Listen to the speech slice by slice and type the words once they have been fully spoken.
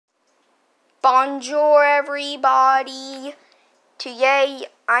Bonjour everybody. Today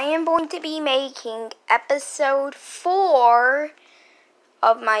I am going to be making episode 4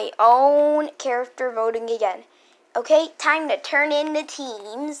 of my own character voting again. Okay, time to turn in the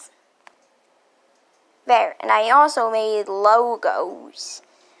teams. There, and I also made logos.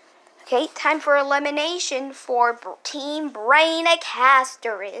 Okay, time for elimination for Team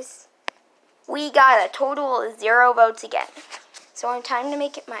Brainacasterus. We got a total of 0 votes again. So it's time to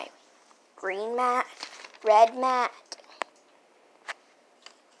make it my green mat, red mat,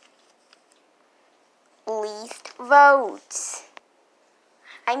 least votes.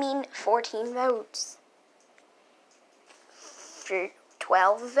 14 votes.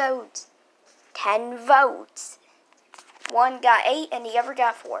 12 votes. 10 votes. One got 8 and the other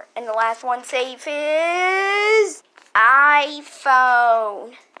got 4. And the last one safe is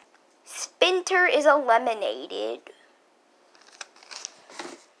iPhone. Spinter is eliminated.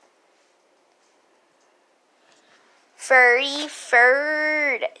 Furry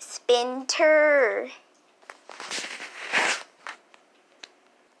Furred, Spinter.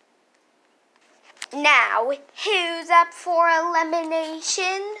 Now, who's up for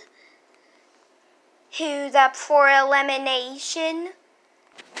elimination? Who's up for elimination?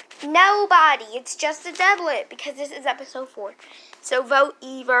 Nobody. It's just a doublet because this is episode 4. So vote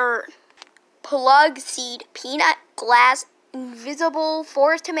either plug, seed, peanut, glass, invisible,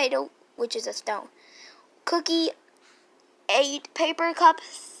 forest tomato, which is a stone, cookie, 8 paper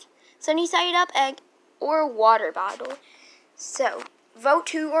cups, sunny side up egg, or water bottle. So, vote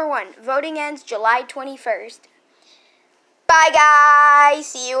 2 or 1. Voting ends July 21st. Bye, guys.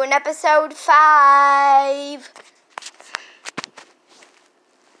 See you in episode 5.